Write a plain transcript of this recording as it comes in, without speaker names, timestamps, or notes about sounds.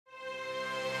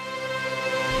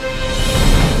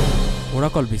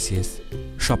Oracle BCS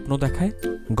স্বপ্ন দেখায়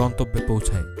গন্তব্যে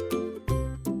পৌঁছায়।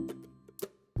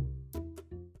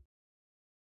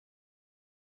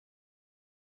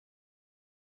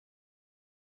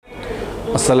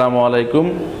 আসসালামু আলাইকুম,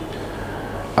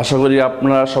 আশা করি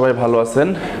আপনারা সবাই ভালো আছেন।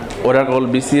 ওরাকল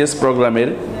BCS প্রোগ্রামের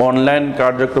অনলাইন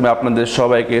কার্যক্রমে আপনাদের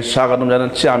সবাইকে স্বাগত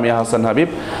জানাচ্ছি। আমি আহসান হাবিব।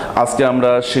 আজকে আমরা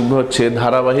শিখব হচ্ছে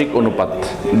ধারাবাহিক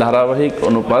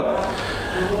অনুপাত।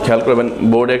 খেয়াল করবেন,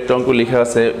 বোর্ডে একটা অঙ্ক লেখা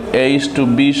আছে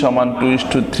a/b সমান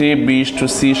 2:3,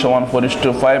 b/c সমান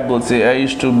 4:5, বলছে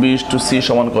a/b/c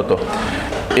সমান কত।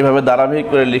 এভাবে ধারাবাহিক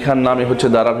করে লেখার নামই হচ্ছে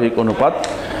ধারাবাহিক অনুপাত।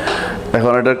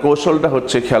 এখন এটার কৌশলটা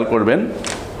হচ্ছে, খেয়াল করবেন,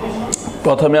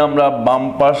 প্রথমে আমরা বাম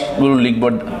পাশগুলো লিখব,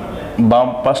 বাম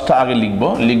পাশটা আগে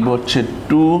লিখব হচ্ছে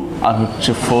 2 আর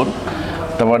হচ্ছে 4,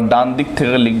 তারপর ডান দিক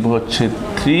থেকে লিখব হচ্ছে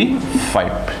 3,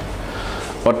 5।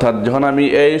 অর্থাৎ যখন আমি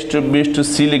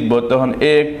a/b/c লিখব তখন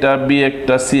a একটা, b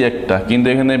একটা, c একটা, কিন্তু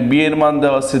এখানে b এর মান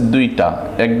দেওয়া আছে দুইটা,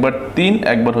 একবার 3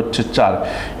 একবার হচ্ছে 4।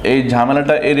 এই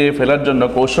ঝামেলাটা এড়িয়ে ফেলার জন্য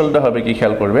কৌশলটা হবে কি,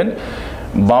 খেয়াল করবেন,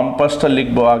 বাম পাশটা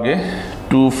লিখব আগে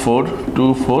 2, 4,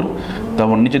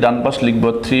 তারপর নিচে ডান পাশ লিখব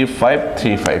 3,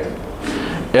 5।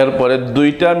 এরপরে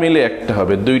দুইটা মিলে একটা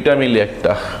হবে,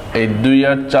 এই 2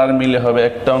 আর 4 মিলে হবে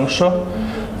একটা অংশ,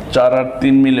 4 আর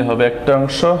 3 মিলে হবে একটা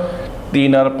অংশ,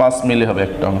 3 আর 5 মিলে হবে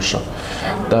একটা অংশ।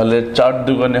 তাহলে 4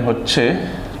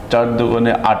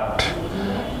 দুগুণে 8,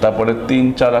 তারপরে 3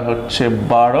 4 হচ্ছে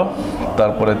 12,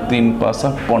 তারপরে 3 5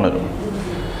 15।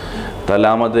 তাহলে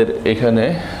আমাদের এখানে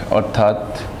অর্থাৎ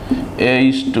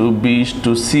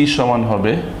a/b/c সমান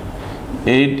হবে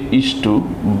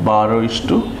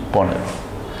 8:12:15।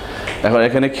 এখন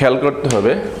এখানে খেয়াল করতে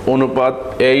হবে, অনুপাত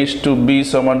a/b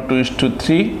সমান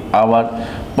 2:3, আবার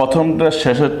প্রথমটা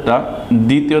শেষেরটা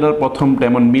দ্বিতীয়টার প্রথমটা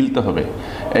এমন মিলতে হবে,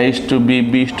 a/b,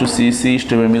 b/c,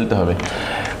 c/b মিলতে হবে।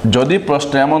 যদি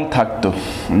প্রশ্ন এমন থাকতো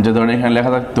যে ধরুন এখানে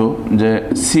লেখা থাকতো যে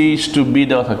c/b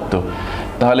দেওয়া থাকতো,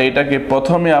 তাহলে এটাকে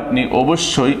প্রথমে আপনি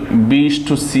অবশ্যই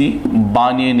b/c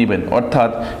বানিয়ে নেবেন।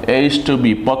 অর্থাৎ a/b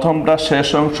প্রথমটা শেষ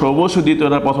অংশ অবশ্যই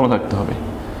দ্বিতীয়টা প্রথমে থাকতে হবে,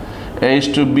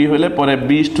 a/b হলে পরে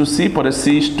b/c, পরে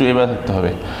c/b এভাবে থাকতে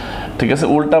হবে। ঠিক আছে,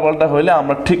 উল্টা পাল্টা হলে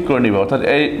আমরা ঠিক করে নিব। অর্থাৎ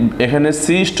এখানে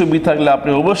c/b থাকলে আপনি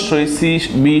অবশ্যই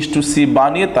b/c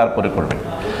বানিয়ে তারপরে করবেন।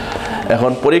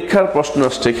 এখন পরীক্ষার প্রশ্ন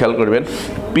আসছে, খেয়াল করবেন,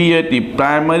 PAT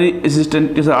প্রাইমারি অ্যাসিস্ট্যান্ট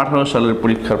টিচার 18 সালের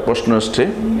পরীক্ষার প্রশ্ন আসছে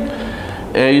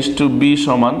a/b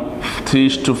সমান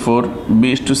 3:4,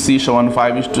 b/c সমান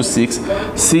 5:6,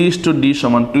 c/d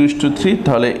সমান 2:3।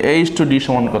 তাহলে a/d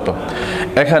সমান কত?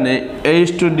 এখানে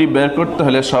a/d বের করতে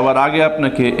হলে সবার আগে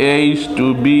আপনাকে a/b/c/d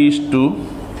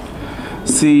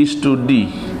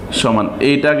সমান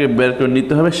এইটাকে বের করে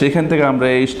নিতে হবে, সেখান থেকে আমরা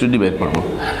a/d বের করব।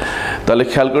 তাহলে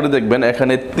খেয়াল করে দেখবেন,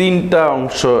 এখানে 3টা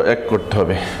অংশ এক করতে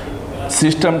হবে।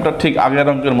 সিস্টেমটা ঠিক আগের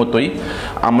অঙ্কের মতোই,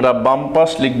 আমরা বাম পাশ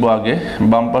লিখবো আগে।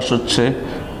 বাম পাশ হচ্ছে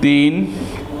 3,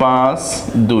 5,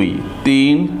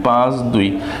 2,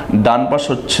 ডান পাশ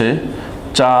হচ্ছে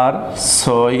 4,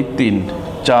 6, 3।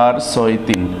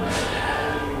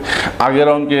 আগের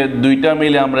অঙ্কে দুইটা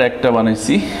মিলে আমরা একটা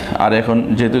বানাইছি, আর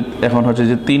এখন হচ্ছে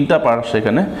যে 3টা পার্ট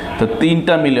সেখানে, তো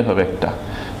 3টা মিলে হবে একটা।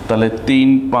 তাহলে 3,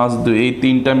 5, 2 এই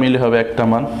 3টা মিলে হবে একটা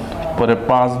মান, পরে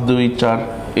 5, 2, 4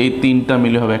 এই 3টা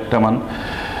মিলে হবে একটা মান,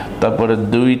 তারপরে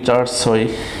 2, 4, 6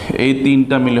 এই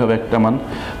 3টা মিলে হবে একটা মান,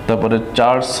 তারপরে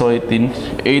 4, 6, 3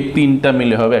 এই 3টা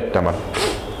মিলে হবে একটা মান।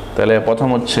 তাহলে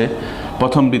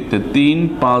প্রথম বৃত্তে 3,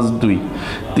 5, 2,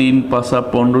 3 5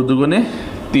 15 দুগুণে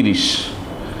 30।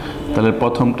 তাহলে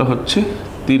প্রথমটা হচ্ছে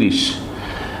 30,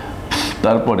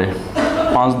 তারপরে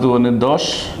 5 দুগুণে 10,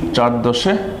 4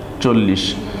 10 40,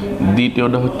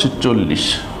 দ্বিতীয়টা হচ্ছে 40,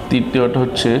 তৃতীয়টা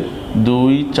হচ্ছে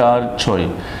 2, 4, 6,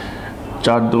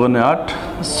 4 দুগুণে 8,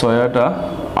 6 8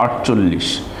 48,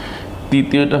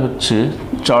 তৃতীয়টা হচ্ছে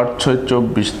 4 6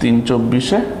 24, 3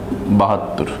 24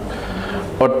 72।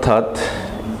 অর্থাৎ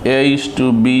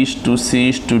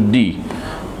a/b/c/d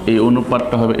এই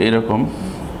অনুপাতটা হবে এরকম,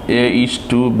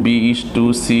 a/b/c/d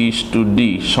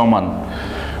সমান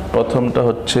প্রথমটা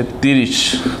হচ্ছে 30,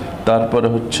 তারপরে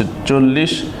হচ্ছে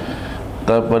 40,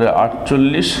 তারপরে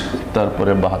 48,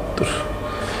 তারপরে 72।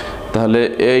 তাহলে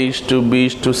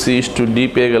a/b/c/d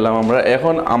পেয়ে গেলাম আমরা।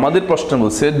 এখন আমাদের প্রশ্ন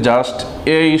বলছে জাস্ট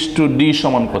a/d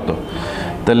সমান কত।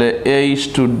 তাহলে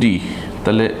a/d,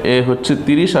 তাহলে a হচ্ছে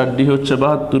 30 আর d হচ্ছে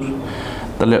 72।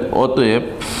 তাহলে অতএব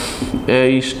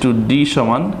a/d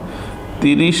সমান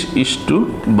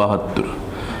 30:72।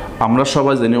 আমরা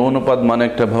সবাই জানি অনুপাত মানে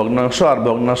একটা ভগ্নাংশ, আর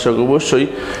ভগ্নাংশকে অবশ্যই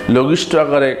লঘিষ্ঠ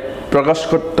আকারে প্রকাশ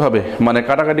করতে হবে, মানে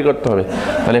কাটাকাটি করতে হবে।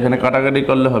 তাহলে এখানে কাটাকাটি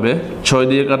করলে হবে 6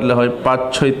 দিয়ে কাটলে হয় 5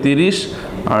 6 30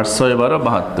 আর 6 12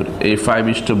 72। এই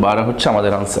 5:12 হচ্ছে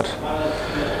আমাদের আনসার।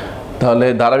 তাহলে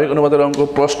ধারাবাহিক অনুপাতের অঙ্ক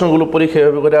প্রশ্নগুলো পরীক্ষা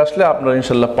এভাবে করে আসলে আপনারা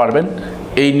ইনশাল্লাহ পারবেন।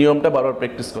 এই নিয়মটা বারবার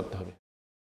প্র্যাকটিস করতে হবে।